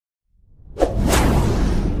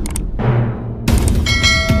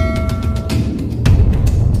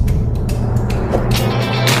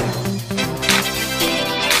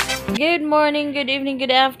morning, good evening, good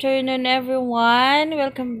afternoon, everyone.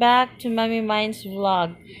 Welcome back to Mommy Mind's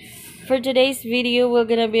vlog. For today's video, we're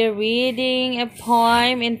gonna be reading a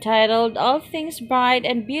poem entitled All Things Bright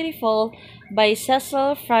and Beautiful by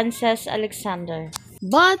Cecil Frances Alexander.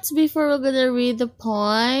 But before we're gonna read the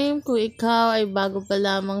poem, kung ikaw ay bago pa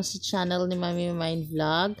lamang sa channel ni Mommy Mind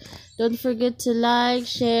Vlog, don't forget to like,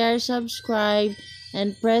 share, subscribe,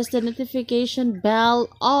 and press the notification bell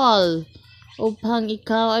all upang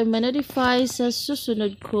ikaw ay ma-notify sa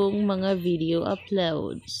susunod kong mga video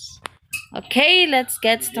uploads. Okay, let's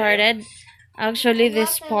get started. Actually,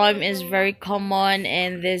 this poem is very common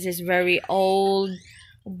and this is very old,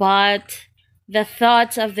 but the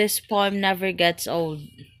thoughts of this poem never gets old.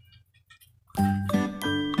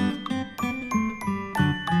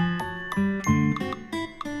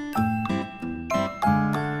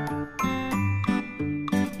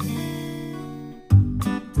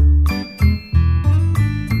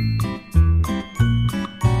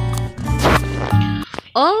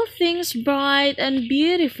 All things bright and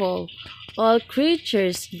beautiful, all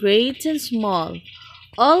creatures great and small,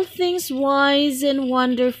 all things wise and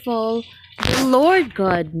wonderful, the Lord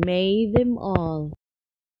God made them all.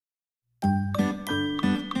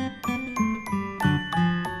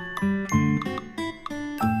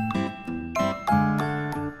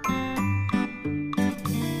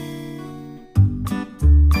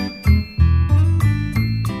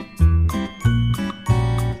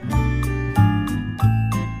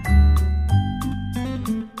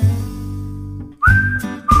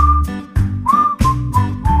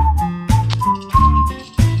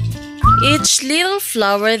 Each little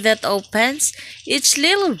flower that opens, each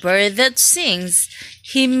little bird that sings,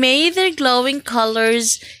 He made their glowing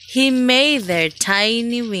colors, He made their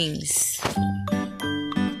tiny wings.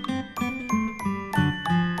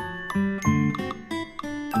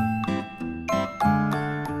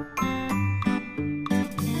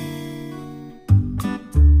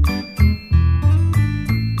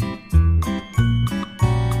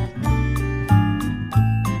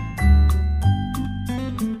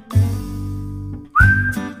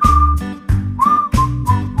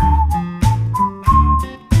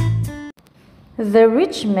 The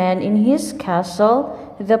rich man in his castle,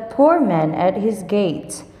 the poor man at his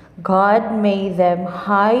gate, God made them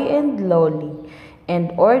high and lowly,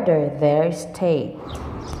 and ordered their state.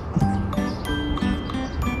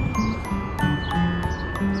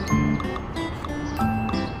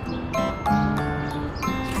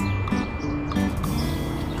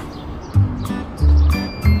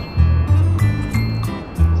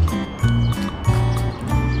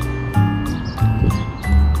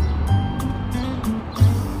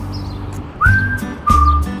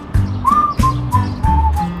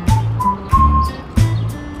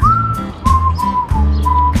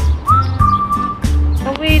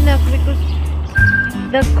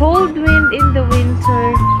 The cold wind in the winter,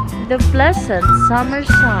 the pleasant summer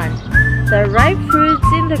sun, the ripe fruits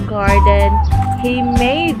in the garden, He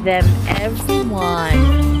made them every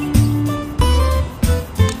one.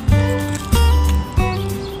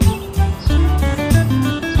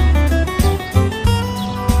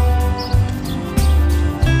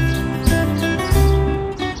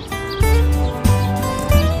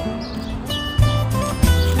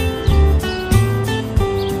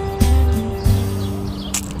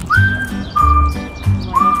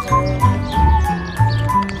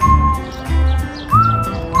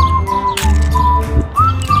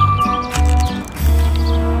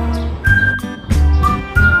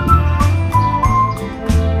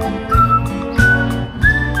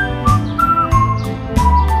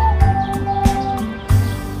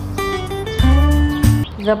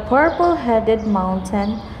 The purple-headed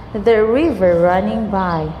mountain, the river running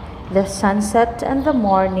by, the sunset and the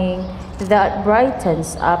morning that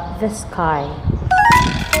brightens up the sky.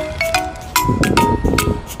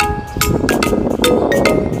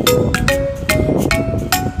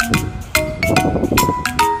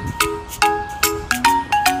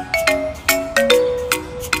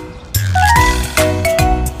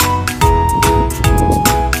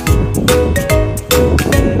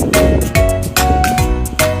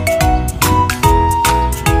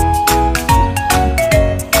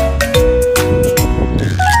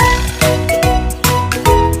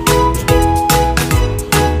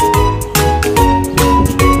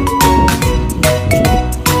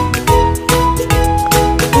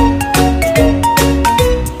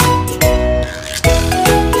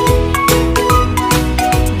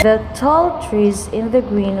 The tall trees in the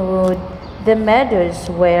greenwood, the meadows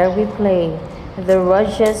where we play, the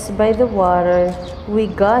rushes by the water we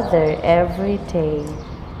gather every day.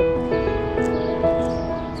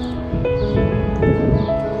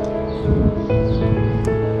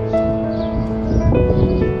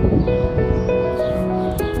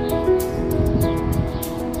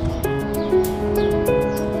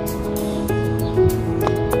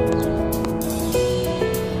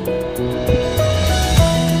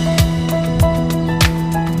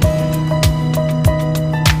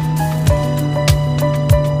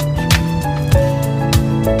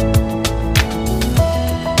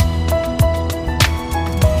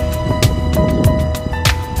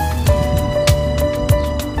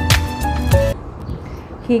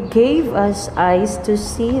 He gave us eyes to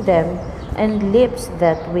see them and lips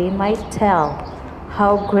that we might tell,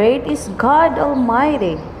 how great is God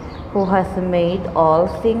Almighty, who hath made all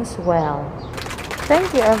things well.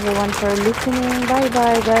 Thank you everyone for listening. Bye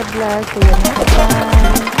bye. God bless. See you next time.